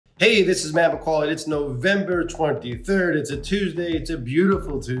Hey, this is Matt McCall, and it's November 23rd. It's a Tuesday. It's a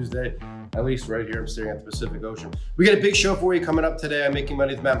beautiful Tuesday, at least right here. I'm staring at the Pacific Ocean. We got a big show for you coming up today on Making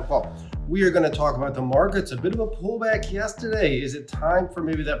Money with Matt McCall. We are going to talk about the markets, a bit of a pullback yesterday. Is it time for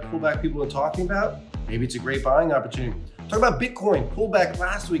maybe that pullback people are talking about? Maybe it's a great buying opportunity. Talk about Bitcoin. Pullback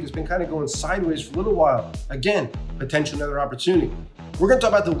last week has been kind of going sideways for a little while. Again, potential another opportunity. We're going to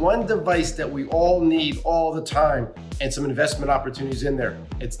talk about the one device that we all need all the time and some investment opportunities in there.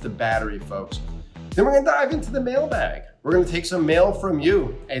 It's the battery, folks. Then we're going to dive into the mailbag. We're going to take some mail from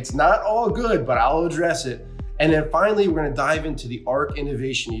you. It's not all good, but I'll address it. And then finally, we're going to dive into the ARK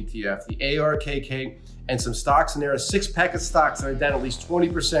Innovation ETF, the ARKK, and some stocks in there, a six-pack of stocks that are down at least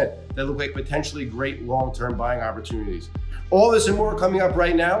 20% that look like potentially great long-term buying opportunities. All this and more coming up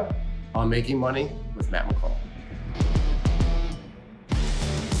right now on Making Money with Matt McCall.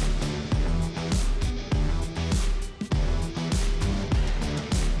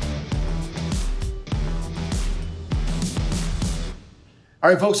 All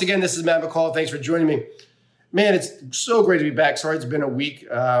right, folks, again, this is Matt McCall. Thanks for joining me. Man, it's so great to be back. Sorry, it's been a week.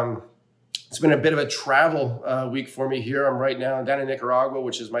 It's been a bit of a travel week for me here. I'm right now down in Nicaragua,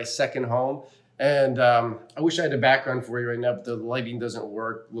 which is my second home. And I wish I had a background for you right now, but the lighting doesn't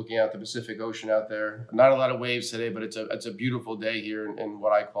work looking out the Pacific Ocean out there. Not a lot of waves today, but it's a beautiful day here in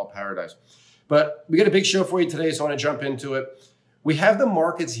what I call paradise. But we got a big show for you today, so I want to jump into it. We have the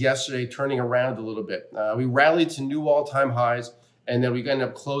markets yesterday turning around a little bit. We rallied to new all-time highs, and then we ended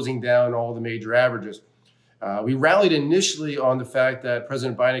up closing down all the major averages. We rallied initially on the fact that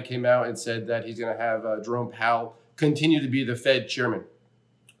President Biden came out and said that he's going to have Jerome Powell continue to be the Fed chairman.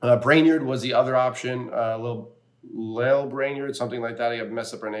 Brainerd was the other option, Lael Brainerd, something like that. I have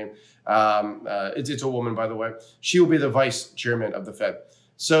messed up her name. It's a woman, by the way. She will be the vice chairman of the Fed.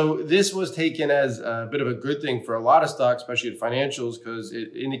 So this was taken as a bit of a good thing for a lot of stocks, especially at financials, because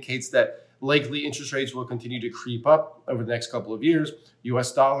it indicates that likely interest rates will continue to creep up over the next couple of years.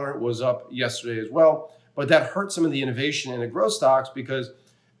 US dollar was up yesterday as well, but that hurt some of the innovation in the growth stocks because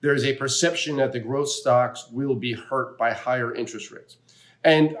there is a perception that the growth stocks will be hurt by higher interest rates.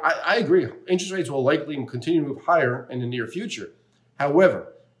 And I agree, interest rates will likely continue to move higher in the near future.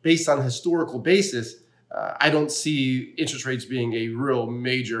 However, based on historical basis, I don't see interest rates being a real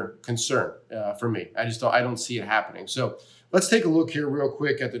major concern for me. I don't see it happening. So let's take a look here real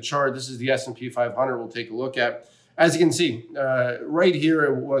quick at the chart. This is the S&P 500 we'll take a look at. As you can see, right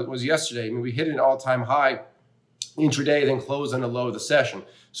here was yesterday. I mean, we hit an all-time high intraday, then closed on the low of the session.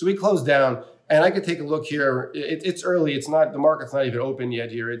 So we closed down, and I could take a look here. It's early. The market's not even open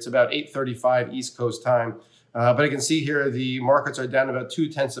yet here. It's about 8:35 East Coast time. But I can see here the markets are down about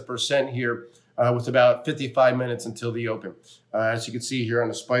 0.2% here with about 55 minutes until the open, as you can see here on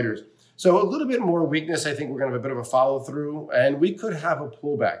the spiders. So a little bit more weakness. I think we're going to have a bit of a follow through, and we could have a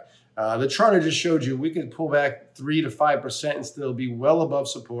pullback. The chart I just showed you, we could pull back 3 to 5% and still be well above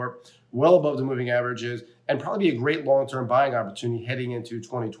support, well above the moving averages, and probably be a great long-term buying opportunity heading into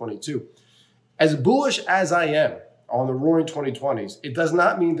 2022. As bullish as I am on the roaring 2020s, it does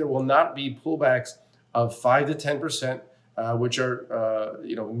not mean there will not be pullbacks of 5 to 10%, which are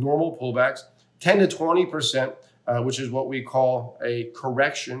normal pullbacks, 10 to 20%, which is what we call a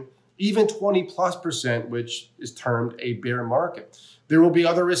correction, even 20+%, which is termed a bear market. There will be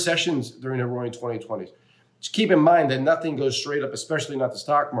other recessions during the roaring 2020s. Just keep in mind that nothing goes straight up, especially not the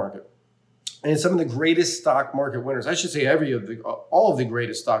stock market. And some of the greatest stock market winners, I should say all of the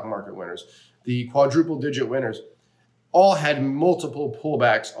greatest stock market winners, the quadruple digit winners, all had multiple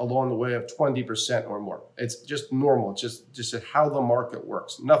pullbacks along the way of 20% or more. It's just normal. It's just how the market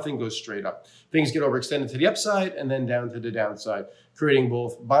works. Nothing goes straight up. Things get overextended to the upside and then down to the downside, creating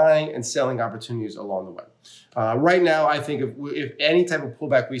both buying and selling opportunities along the way. Right now, I think if any type of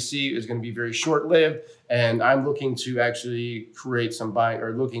pullback we see is going to be very short-lived, and I'm looking to actually create some buying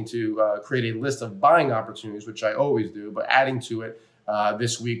or looking to create a list of buying opportunities, which I always do, but adding to it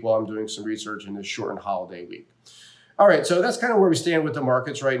this week while I'm doing some research in this shortened holiday week. All right, so that's kind of where we stand with the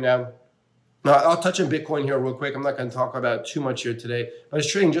markets right now. I'll touch on Bitcoin here real quick. I'm not going to talk about it too much here today, but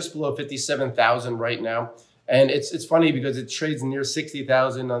it's trading just below 57,000 right now. And it's funny because it trades near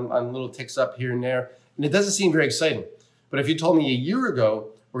 60,000 on little ticks up here and there. And it doesn't seem very exciting. But if you told me a year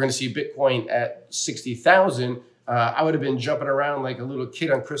ago we're going to see Bitcoin at 60,000, I would have been jumping around like a little kid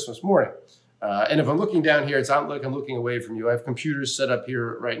on Christmas morning. And if I'm looking down here, it's not like I'm looking away from you. I have computers set up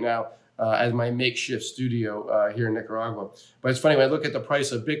here right now as my makeshift studio here in Nicaragua. But it's funny, when I look at the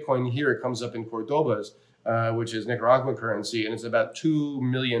price of Bitcoin here, it comes up in Cordobas, which is Nicaraguan currency, and it's about 2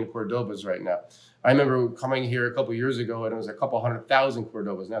 million Cordobas right now. I remember coming here a couple of years ago and it was a couple 100,000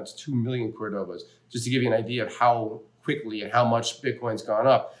 Cordobas. Now it's 2 million Cordobas, just to give you an idea of how quickly and how much Bitcoin's gone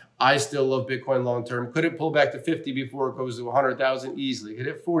up. I still love Bitcoin long term. Could it pull back to 50 before it goes to 100,000? Easily. Could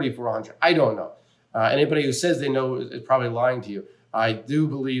it 40 for 100? I don't know. Anybody who says they know is probably lying to you. I do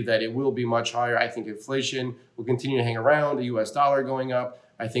believe that it will be much higher. I think inflation will continue to hang around. The US dollar going up,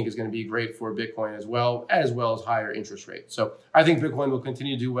 I think, is going to be great for Bitcoin as well as higher interest rates. So I think Bitcoin will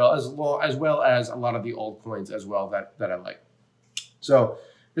continue to do well, as well as a lot of the altcoins as well that I like. So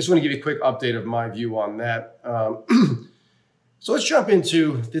just want to give you a quick update of my view on that. So let's jump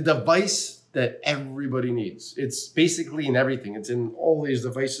into the device that everybody needs. It's basically in everything. It's in all these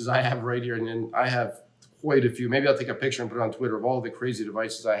devices I have right here, and then I have quite a few. Maybe I'll take a picture and put it on Twitter of all the crazy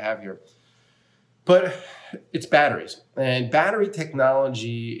devices I have here. But it's batteries, and battery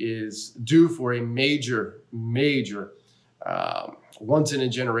technology is due for a major once in a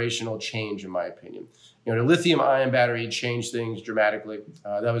generational change, in my opinion. You know, the lithium-ion battery changed things dramatically.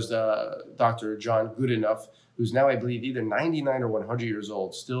 That was Dr. John Goodenough, who's now, I believe, either 99 or 100 years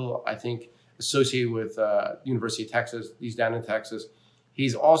old, still, I think, associated with University of Texas. He's down in Texas.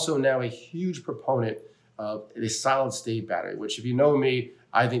 He's also now a huge proponent of the solid-state battery, which, if you know me,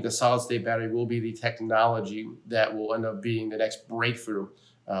 I think the solid-state battery will be the technology that will end up being the next breakthrough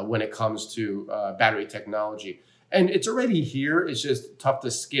when it comes to battery technology. And it's already here. It's just tough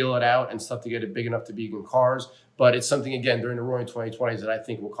to scale it out and tough to get it big enough to be in cars. But it's something, again, during the roaring 2020s that I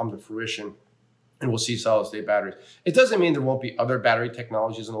think will come to fruition, and we'll see solid-state batteries. It doesn't mean there won't be other battery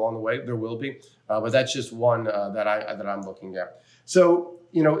technologies along the way. There will be, but that's just one that I'm looking at. So,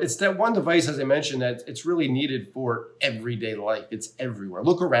 you know, it's that one device, as I mentioned, that it's really needed for everyday life. It's everywhere.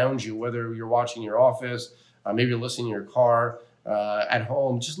 Look around you, whether you're watching your office, maybe you're listening in your car, at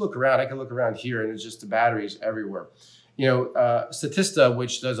home. Just look around. I can look around here, and it's just the batteries everywhere. You know, Statista,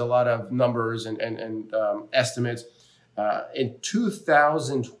 which does a lot of numbers and estimates, in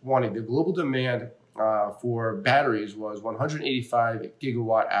 2020, the global demand for batteries was 185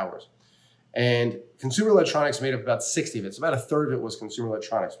 gigawatt hours. And consumer electronics made up about 60 of it. So about a third of it was consumer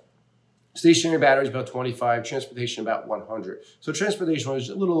electronics. Stationary batteries, about 25, transportation, about 100. So transportation was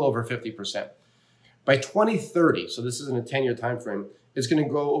a little over 50%. By 2030, so this isn't a 10-year time frame, it's going to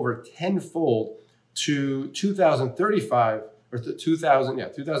go over tenfold to 2035, or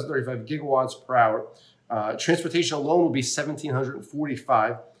 2035 gigawatts per hour. Transportation alone will be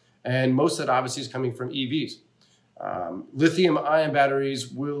 1,745, and most of that obviously is coming from EVs. Lithium-ion batteries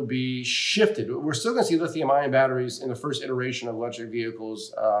will be shifted. We're still going to see lithium-ion batteries in the first iteration of electric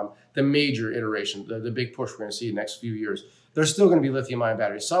vehicles, the major iteration, the big push we're going to see in the next few years. There's still going to be lithium-ion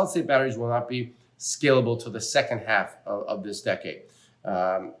batteries. Solid-state batteries will not be scalable to the second half of this decade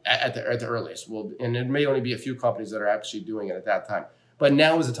at the earliest. And there may only be a few companies that are actually doing it at that time. But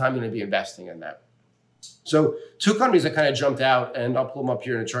now is the time to be investing in that. So two companies that kind of jumped out, and I'll pull them up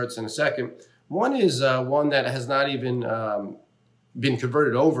here in the charts in a second. One is one that has not even been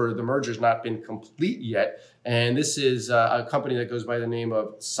converted over. The merger's not been complete yet. And this is a company that goes by the name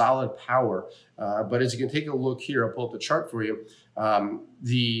of Solid Power. But as you can take a look here, I'll pull up the chart for you.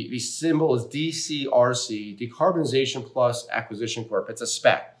 The symbol is DCRC, Decarbonization Plus Acquisition Corp. It's a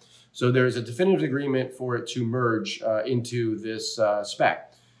SPAC. So there's a definitive agreement for it to merge into this SPAC.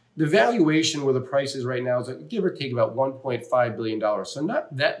 The valuation where the price is right now is give or take about $1.5 billion. So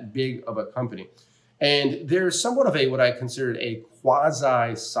not that big of a company. And there's somewhat of what I considered a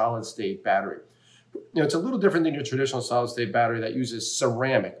quasi solid state battery. You know, it's a little different than your traditional solid state battery that uses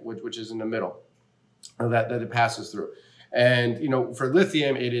ceramic, which is in the middle that it passes through. And, you know, for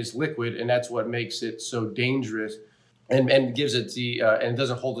lithium, it is liquid, and that's what makes it so dangerous and gives it and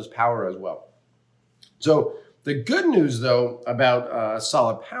doesn't hold its power as well. So the good news, though, about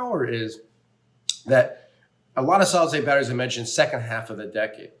Solid Power is that a lot of solid-state batteries, I mentioned, second half of the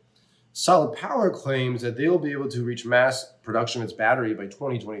decade. Solid Power claims that they will be able to reach mass production of its battery by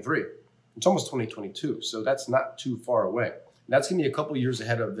 2023. It's almost 2022, so that's not too far away. And that's going to be a couple of years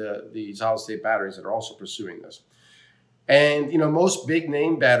ahead of the solid-state batteries that are also pursuing this. And, you know, most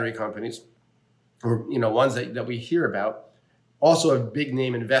big-name battery companies, or, you know, ones that we hear about, also have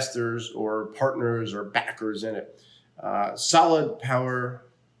big-name investors or partners or backers in it. Solid Power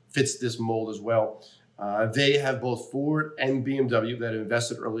fits this mold as well. They have both Ford and BMW that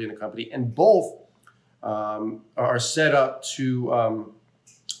invested early in the company, and both are set up to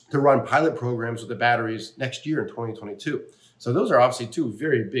run pilot programs with the batteries next year in 2022. So those are obviously two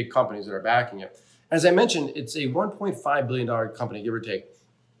very big companies that are backing it. As I mentioned, it's a $1.5 billion company, give or take.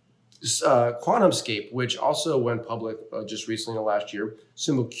 QuantumScape, which also went public just recently in the last year,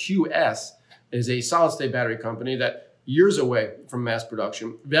 symbol QS, is a solid-state battery company that years away from mass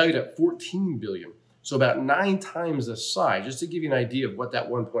production, valued at $14 billion. So about 9 times the size, just to give you an idea of what that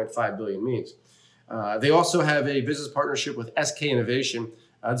 $1.5 billion means. They also have a business partnership with SK Innovation.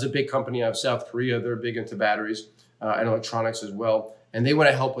 It's a big company out of South Korea. They're big into batteries and electronics as well. And they want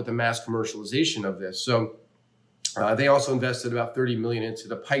to help with the mass commercialization of this. So they also invested about $30 million into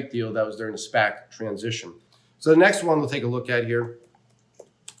the pipe deal that was during the SPAC transition. So the next one we'll take a look at here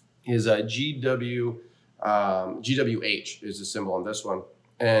is GWH is the symbol on this one.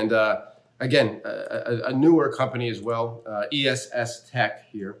 And again, a newer company as well, ESS Tech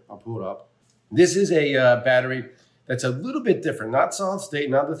here. I'll pull it up. This is a battery that's a little bit different, not solid state,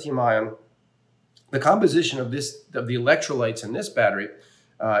 not lithium ion. The composition of the electrolytes in this battery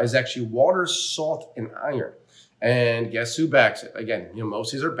is actually water, salt, and iron. And guess who backs it? Again,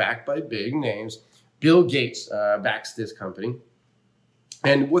 most of these are backed by big names. Bill Gates backs this company.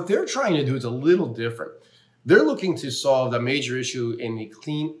 And what they're trying to do is a little different. They're looking to solve the major issue in the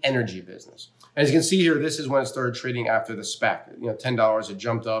clean energy business. And as you can see here, this is when it started trading after the SPAC. $10, it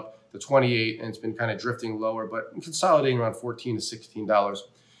jumped up to 28, and it's been kind of drifting lower, but consolidating around $14 to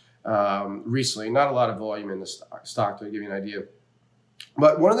 $16 recently. Not a lot of volume in the stock to give you an idea.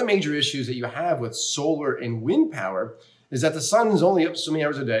 But one of the major issues that you have with solar and wind power is that the sun is only up so many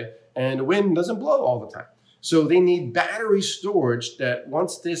hours a day, and the wind doesn't blow all the time. So they need battery storage that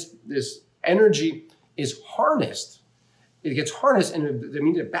once this energy is harnessed, it gets harnessed, and they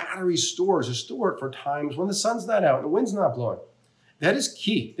need a battery storage to store it for times when the sun's not out and the wind's not blowing. That is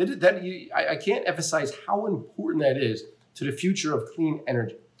key. I can't emphasize how important that is to the future of clean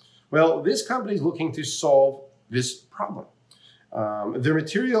energy. Well, this company is looking to solve this problem. Their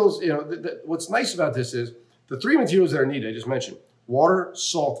materials, what's nice about this is the three materials that are needed, I just mentioned, water,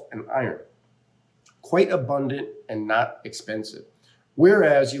 salt, and iron. Quite abundant and not expensive.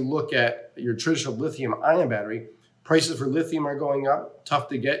 Whereas you look at your traditional lithium-ion battery, prices for lithium are going up, tough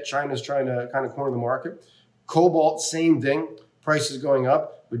to get. China's trying to kind of corner the market. Cobalt, same thing, prices going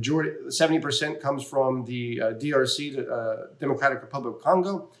up. Majority, 70% comes from the DRC, the Democratic Republic of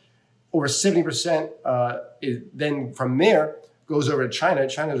Congo. Over 70% then from there goes over to China.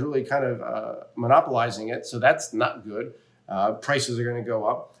 China's really kind of monopolizing it, so that's not good. Prices are going to go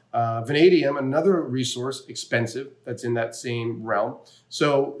up. Vanadium, another resource, expensive, that's in that same realm.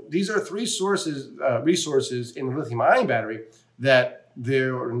 So these are three resources in the lithium-ion battery that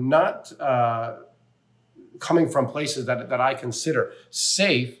they're not coming from places that I consider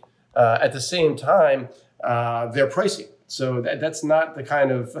safe. At the same time, they're pricey. So that's not the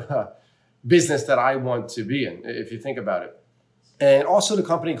kind of business that I want to be in, if you think about it. And also the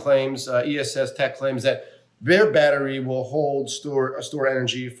company claims, ESS Tech claims that their battery will store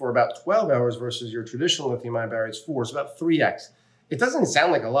energy for about 12 hours versus your traditional lithium-ion battery is 4, so about 3x. It doesn't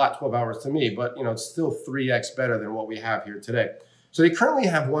sound like a lot, 12 hours to me, but it's still 3x better than what we have here today. So they currently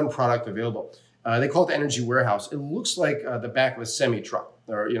have one product available. They call it the Energy Warehouse. It looks like the back of a semi-truck,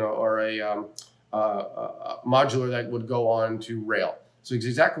 or a modular that would go on to rail. So it's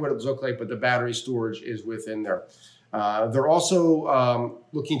exactly what it looks like, but the battery storage is within there. They're also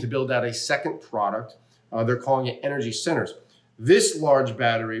looking to build out a second product. They're calling it Energy Centers. This large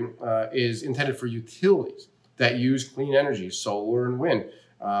battery is intended for utilities that use clean energy, solar and wind.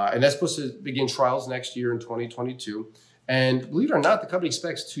 And that's supposed to begin trials next year in 2022. And believe it or not, the company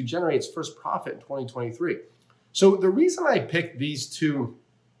expects to generate its first profit in 2023. So the reason I picked these two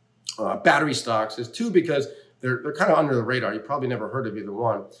battery stocks is because they're kind of under the radar. You probably never heard of either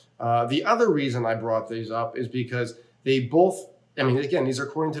one. The other reason I brought these up is because they both, again, these are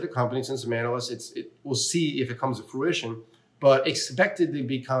according to the company, since some analysts, we'll see if it comes to fruition, but expected to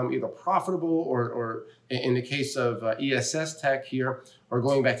become either profitable or in the case of ESS Tech here, or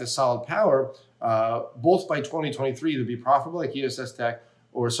going back to solid power, both by 2023 to be profitable like ESS Tech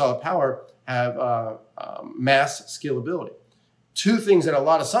or solid power have mass scalability. Two things that a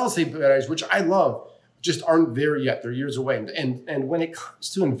lot of solid state batteries, which I love, just aren't there yet. They're years away. And when it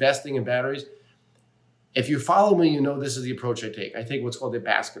comes to investing in batteries, if you follow me, this is the approach I take. I take what's called the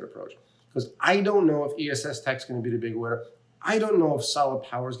basket approach, because I don't know if ESS Tech is going to be the big winner. I don't know if solid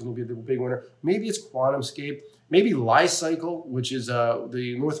power is going to be the big winner. Maybe it's QuantumScape. Maybe Li-Cycle, which is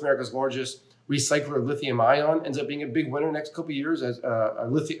the North America's largest recycler of lithium ion, ends up being a big winner next couple of years as as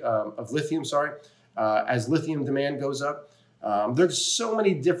lithium demand goes up. There's so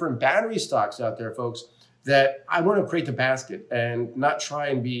many different battery stocks out there, folks, that I want to create the basket and not try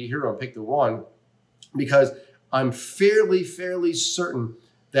and be a hero and pick the one, because I'm fairly certain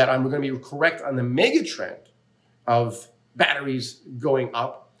that I'm going to be correct on the mega trend of batteries going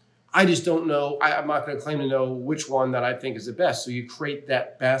up. I just don't know. I'm not going to claim to know which one that I think is the best. So you create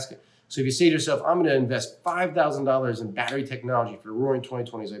that basket. So if you say to yourself, I'm going to invest $5,000 in battery technology for the roaring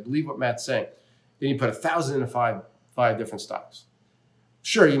 2020s, I believe what Matt's saying, then you put 1,000 into five different stocks.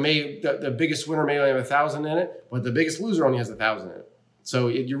 Sure, the biggest winner may only have 1,000 in it, but the biggest loser only has 1,000 in it. So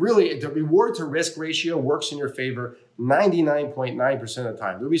the reward to risk ratio works in your favor 99.9% of the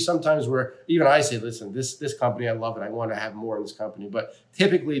time. There'll be some times where even I say, listen, this company, I love it. I want to have more in this company. But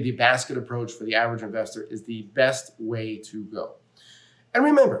typically the basket approach for the average investor is the best way to go. And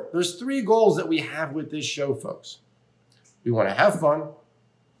remember, there's 3 goals that we have with this show, folks. We want to have fun.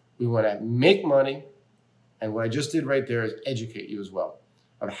 We want to make money. And what I just did right there is educate you as well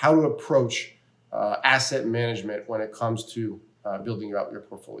on how to approach asset management when it comes to building out your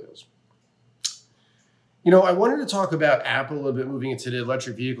portfolios. I wanted to talk about Apple a little bit, moving into the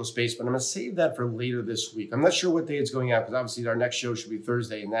electric vehicle space, but I'm going to save that for later this week. I'm not sure what day it's going out because obviously our next show should be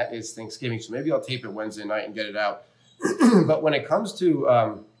Thursday, and that is Thanksgiving. So maybe I'll tape it Wednesday night and get it out. But when it comes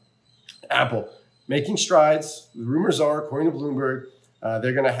to Apple making strides, the rumors are, according to Bloomberg,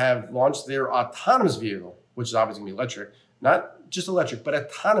 they're going to have launched their autonomous vehicle, which is obviously going to be electric, not just electric, but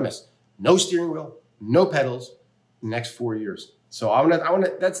autonomous. No steering wheel, no pedals, next 4 years. So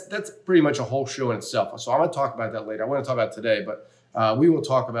that's pretty much a whole show in itself. So I'm going to talk about that later. I want to talk about it today, but we will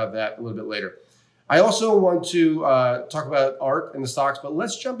talk about that a little bit later. I also want to talk about ARK and the stocks, but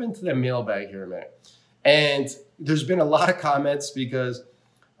let's jump into the mailbag here a minute. And there's been a lot of comments because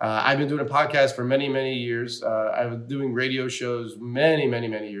I've been doing a podcast for many, many years. I was doing radio shows many, many,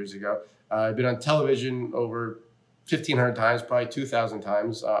 many years ago. I've been on television over 1,500 times, probably 2,000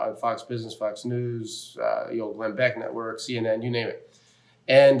 times on Fox Business, Fox News, Glenn Beck Network, CNN, you name it.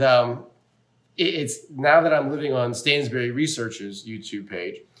 And it's now that I'm living on Stansberry Research's YouTube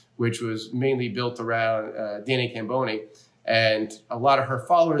page, which was mainly built around Danny Camboni, and a lot of her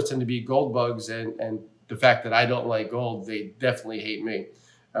followers tend to be gold bugs, and the fact that I don't like gold, they definitely hate me.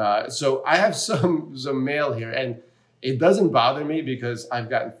 So I have some mail here, and it doesn't bother me because I've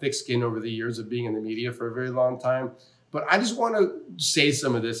gotten thick skin over the years of being in the media for a very long time. But I just want to say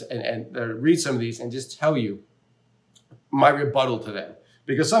some of this and read some of these and just tell you my rebuttal to them,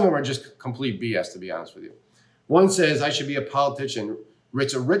 because some of them are just complete BS, to be honest with you. One says I should be a politician.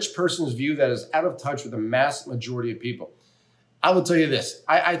 It's a rich person's view that is out of touch with the mass majority of people. I will tell you this.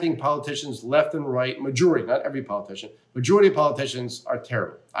 I think politicians left and right, majority, not every politician, majority of politicians are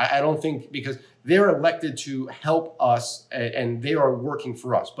terrible. I don't think, because they're elected to help us and they are working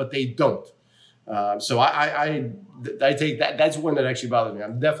for us, but they don't. So I take that. That's one that actually bothers me.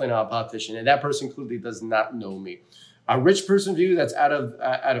 I'm definitely not a politician, and that person clearly does not know me. A rich person view that's out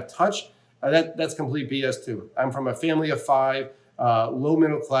of touch, that's complete BS too. I'm from a family of 5. Low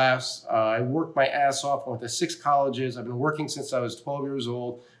middle class. I worked my ass off. I went to 6 colleges. I've been working since I was 12 years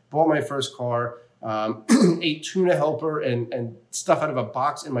old. Bought my first car. Ate tuna helper and stuff out of a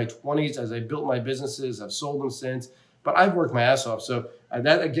box in my 20s as I built my businesses. I've sold them since. But I've worked my ass off. So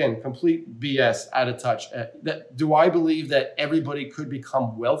that, again, complete BS, out of touch. Do I believe that everybody could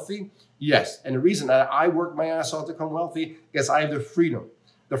become wealthy? Yes. And the reason that I worked my ass off to become wealthy is I have the freedom.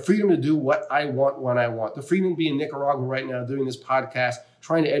 The freedom to do what I want when I want. The freedom to be in Nicaragua right now doing this podcast,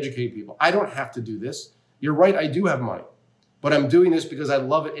 trying to educate people. I don't have to do this. You're right, I do have money. But I'm doing this because I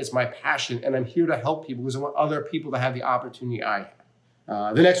love it. It's my passion. And I'm here to help people because I want other people to have the opportunity I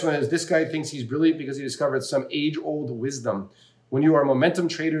have. The next one is, this guy thinks he's brilliant because he discovered some age-old wisdom. When you are a momentum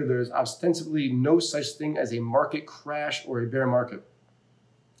trader, there's ostensibly no such thing as a market crash or a bear market.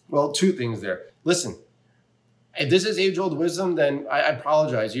 Well, 2 things there. Listen. If this is age-old wisdom, then I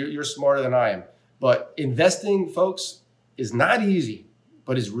apologize. You're smarter than I am. But investing, folks, is not easy,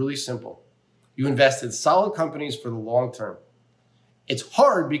 but it's really simple. You invest in solid companies for the long term. It's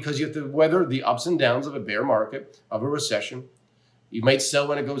hard because you have to weather the ups and downs of a bear market, of a recession. You might sell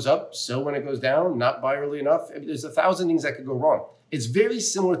when it goes up, sell when it goes down, not buy early enough. There's 1,000 things that could go wrong. It's very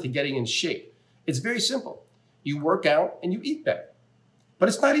similar to getting in shape. It's very simple. You work out and you eat better. But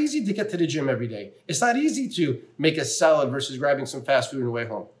it's not easy to get to the gym every day. It's not easy to make a salad versus grabbing some fast food on the way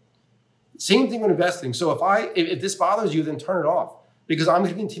home. Same thing with investing. So if this bothers you, then turn it off, because I'm going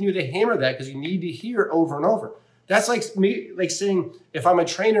to continue to hammer that because you need to hear it over and over. That's like me, like saying, if I'm a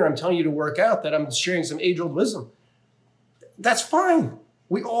trainer, I'm telling you to work out, that I'm sharing some age-old wisdom. That's fine.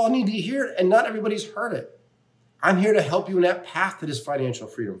 We all need to hear it, and not everybody's heard it. I'm here to help you in that path to this financial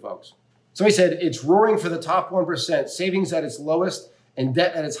freedom, folks. Somebody said it's roaring for the top 1%, savings at its lowest, and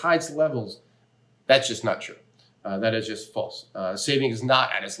debt at its highest levels. That's just not true. That is just false. Saving is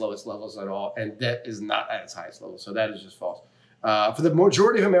not at its lowest levels at all, and debt is not at its highest level. So that is just false. For the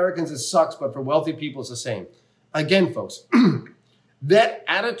majority of Americans, it sucks, but for wealthy people, it's the same. Again, folks, that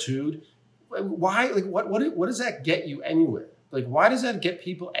attitude, why? Like, what does that get you anywhere? Like, why does that get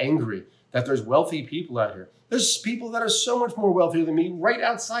people angry that there's wealthy people out here? There's people that are so much more wealthier than me right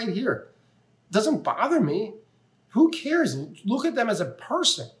outside here. It doesn't bother me. Who cares? Look at them as a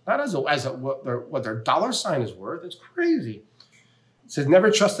person, not as what their dollar sign is worth. It's crazy. It says,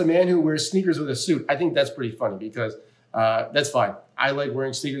 never trust a man who wears sneakers with a suit. I think that's pretty funny because that's fine. I like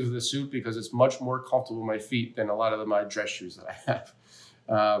wearing sneakers with a suit because it's much more comfortable on my feet than a lot of my dress shoes that I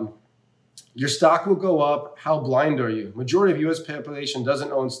have. Your stock will go up. How blind are you? Majority of U.S. population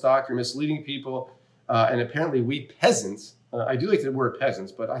doesn't own stock. You're misleading people. And apparently we peasants, I do like the word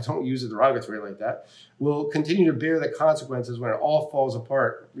peasants, but I don't use it derogatory like that, will continue to bear the consequences when it all falls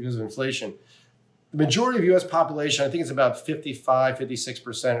apart because of inflation. The majority of U.S. population, I think it's about 55,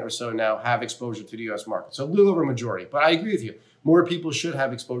 56% or so now, have exposure to the U.S. market. So a little over a majority. But I agree with you. More people should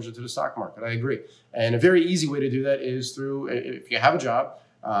have exposure to the stock market. I agree. And a very easy way to do that is through, if you have a job,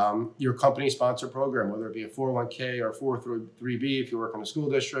 your company sponsor program, whether it be a 401k or 403b if you work in the school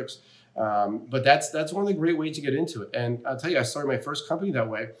districts. But that's one of the great ways to get into it. And I'll tell you, I started my first company that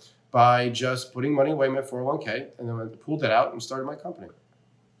way by just putting money away in my 401k, and then I pulled it out and started my company.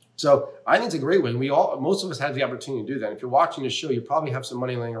 So I think it's a great way. Most of us have the opportunity to do that. If you're watching this show, you probably have some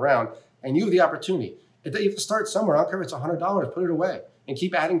money laying around and you have the opportunity. You have to start somewhere. I don't care if it's $100, put it away and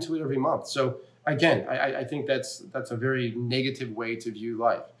keep adding to it every month. So again, I think that's a very negative way to view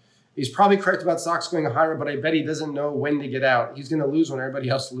life. He's probably correct about stocks going higher, but I bet he doesn't know when to get out. He's going to lose when everybody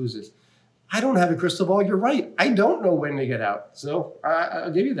else loses. I don't have a crystal ball. You're right. I don't know when to get out. So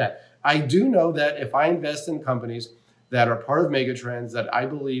I'll give you that. I do know that if I invest in companies that are part of megatrends that I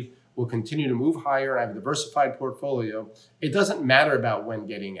believe will continue to move higher, I have a diversified portfolio, it doesn't matter about when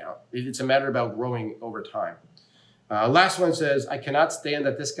getting out. It's a matter about growing over time. Last one says, I cannot stand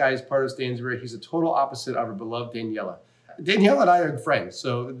that this guy is part of Stansberry. He's a total opposite of our beloved Daniela. Daniela and I are friends,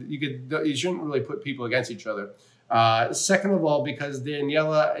 so you shouldn't really put people against each other. Second of all, because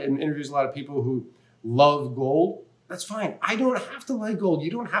Daniela interviews a lot of people who love gold, that's fine. I don't have to like gold.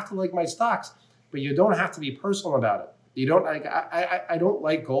 You don't have to like my stocks, but you don't have to be personal about it. You don't like. I don't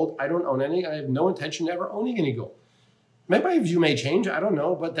like gold. I don't own any. I have no intention of ever owning any gold. Maybe my view may change. I don't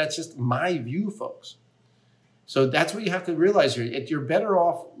know, but that's just my view, folks. So that's what you have to realize here. You're better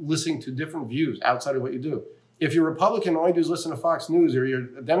off listening to different views outside of what you do. If you're a Republican, all you do is listen to Fox News, or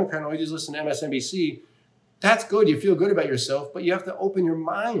you're a Democrat, all you do is listen to MSNBC, that's good. You feel good about yourself, but you have to open your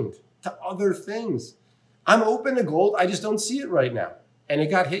mind to other things. I'm open to gold. I just don't see it right now. And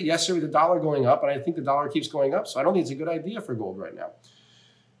it got hit yesterday with the dollar going up, and I think the dollar keeps going up, so I don't think it's a good idea for gold right now.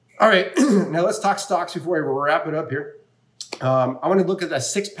 All right, now let's talk stocks before I wrap it up here. I want to look at a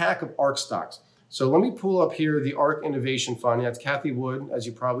 6-pack of ARK stocks. So let me pull up here the ARK Innovation Fund. That's Kathy Wood, as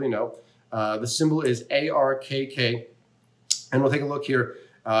you probably know. The symbol is ARKK, and we'll take a look here.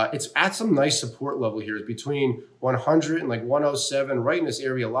 It's at some nice support level here. It's between 100 and like 107, right in this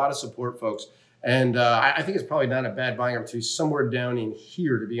area. A lot of support, folks. And I think it's probably not a bad buying opportunity, somewhere down in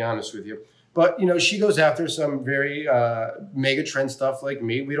here, to be honest with you. But, you know, she goes after some very mega trend stuff like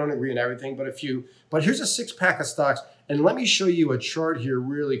me. We don't agree on everything, but a few. But here's a 6-pack of stocks. And let me show you a chart here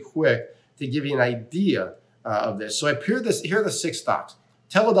really quick to give you an idea of this. So here are the 6 stocks.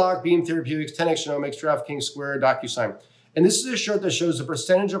 Teladoc, Beam Therapeutics, 10X Genomics, DraftKings, Square, DocuSign. And this is a chart that shows the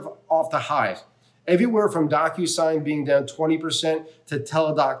percentage off the highs. Everywhere from DocuSign being down 20% to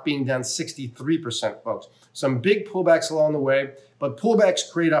Teladoc being down 63%, folks. Some big pullbacks along the way, but pullbacks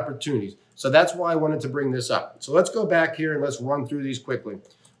create opportunities. So that's why I wanted to bring this up. So let's go back here and let's run through these quickly.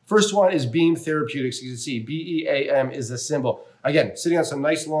 First one is Beam Therapeutics. You can see BEAM is the symbol. Again, sitting on some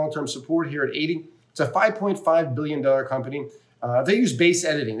nice long-term support here at 80. It's a $5.5 billion company. They use base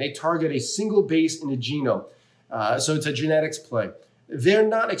editing. They target a single base in the genome. So it's a genetics play. They're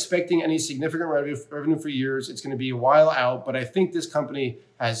not expecting any significant revenue for years. It's going to be a while out, but I think this company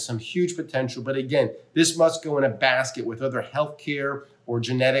has some huge potential. But again, this must go in a basket with other healthcare or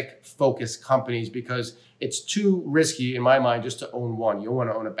genetic focused companies because it's too risky in my mind just to own one. You want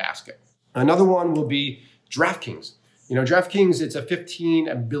to own a basket. Another one will be DraftKings. You know, DraftKings, it's a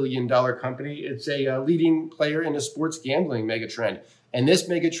 $15 billion company. It's a leading player in the sports gambling megatrend. And this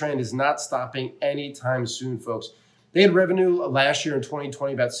megatrend is not stopping anytime soon, folks. They had revenue last year in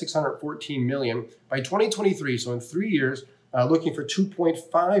 2020, about $614 million. By 2023, so in 3 years, looking for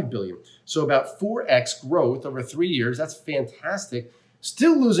 $2.5 billion. So about 4x growth over 3 years. That's fantastic.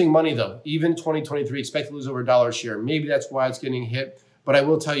 Still losing money, though. Even 2023, expect to lose over $1 a share. Maybe that's why it's getting hit. But I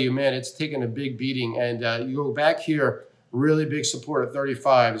will tell you, man, it's taken a big beating. And you go back here, really big support at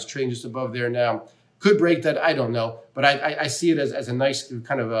 35. It's trading just above there now. Could break that, I don't know. But I see it as a nice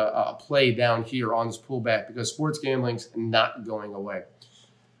kind of a play down here on this pullback because sports gambling's not going away.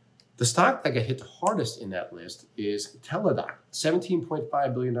 The stock that got hit the hardest in that list is Teladoc,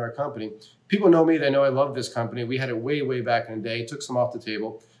 $17.5 billion company. People know me, they know I love this company. We had it way, way back in the day, took some off the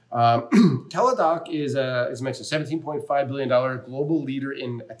table. Teladoc is, as mentioned, $17.5 billion global leader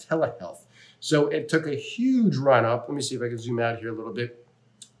in telehealth. So it took a huge run up. Let me see if I can zoom out here a little bit.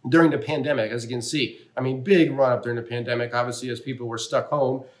 During the pandemic, as you can see, I mean, big run up during the pandemic, obviously, as people were stuck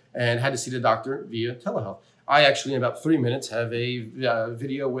home and had to see the doctor via telehealth. I actually, in about 3 minutes, have a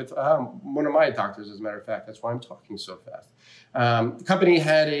video with one of my doctors, as a matter of fact. That's why I'm talking so fast. The company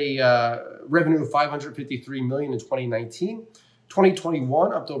had a revenue of $553 million in 2019.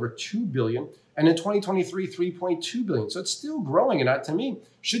 2021, up to over $2 billion. And in 2023, $3.2 billion. So it's still growing. And that, to me,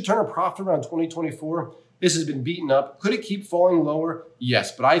 should turn a profit around 2024. This has been beaten up. Could it keep falling lower?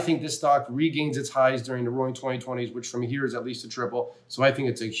 Yes, but I think this stock regains its highs during the roaring 2020s, which from here is at least a triple. So I think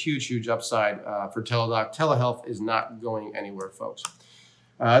it's a huge, huge upside for Teladoc. Telehealth is not going anywhere, folks.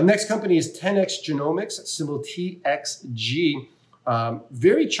 Next company is 10x Genomics, symbol TXG.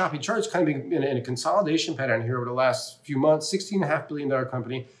 Very choppy charts, kind of in a consolidation pattern here over the last few months. $16.5 billion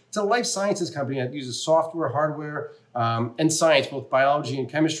company. It's a life sciences company that uses software, hardware, and science, both biology and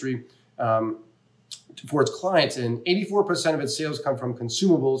chemistry, for its clients. And 84% of its sales come from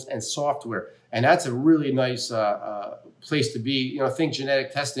consumables and software. And that's a really nice place to be. You know, think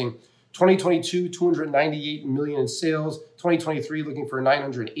genetic testing. 2022, $298 million in sales. 2023, looking for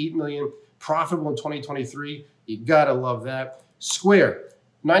 $908 million. Profitable in 2023. You gotta love that. Square,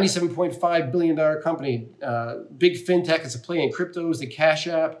 $97.5 billion company. Big fintech. It's a play in cryptos, the Cash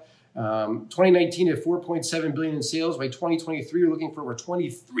App. 2019 at $4.7 billion in sales. By 2023, you're looking for over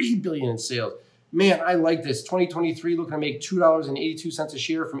 $23 billion in sales. Man, I like this. 2023, looking to make $2.82 a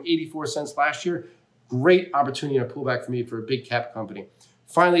share from 84 cents last year. Great opportunity to pull back for me for a big cap company.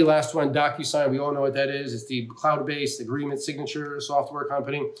 Finally, last one, DocuSign. We all know what that is. It's the cloud-based agreement signature software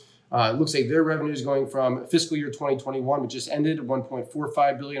company. It looks like their revenue is going from fiscal year 2021, which just ended,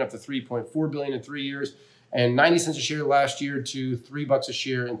 $1.45 billion up to $3.4 billion in 3 years, and 90 cents a share last year to $3 a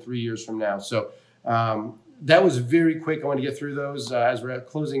share in 3 years from now. So that was very quick. I want to get through those as we're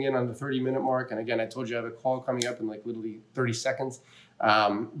closing in on the 30-minute mark. And again, I told you I have a call coming up in like literally 30 seconds.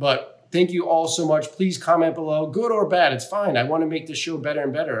 But thank you all so much. Please comment below, good or bad. It's fine. I want to make this show better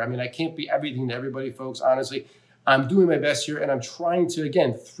and better. I mean, I can't be everything to everybody, folks, honestly. I'm doing my best here, and I'm trying to,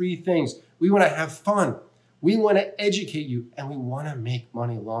 again, 3 things. We want to have fun. We want to educate you, and we want to make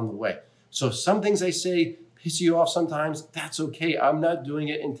money along the way. So if some things I say piss you off sometimes, that's okay. I'm not doing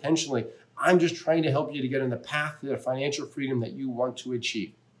it intentionally. I'm just trying to help you to get on the path to the financial freedom that you want to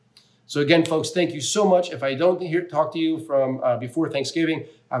achieve. So again, folks, thank you so much. If I don't talk to you from before Thanksgiving,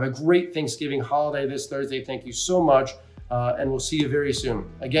 have a great Thanksgiving holiday this Thursday. Thank you so much, and we'll see you very soon.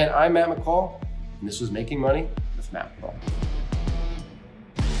 Again, I'm Matt McCall, and this was Making Money with Matt McCall.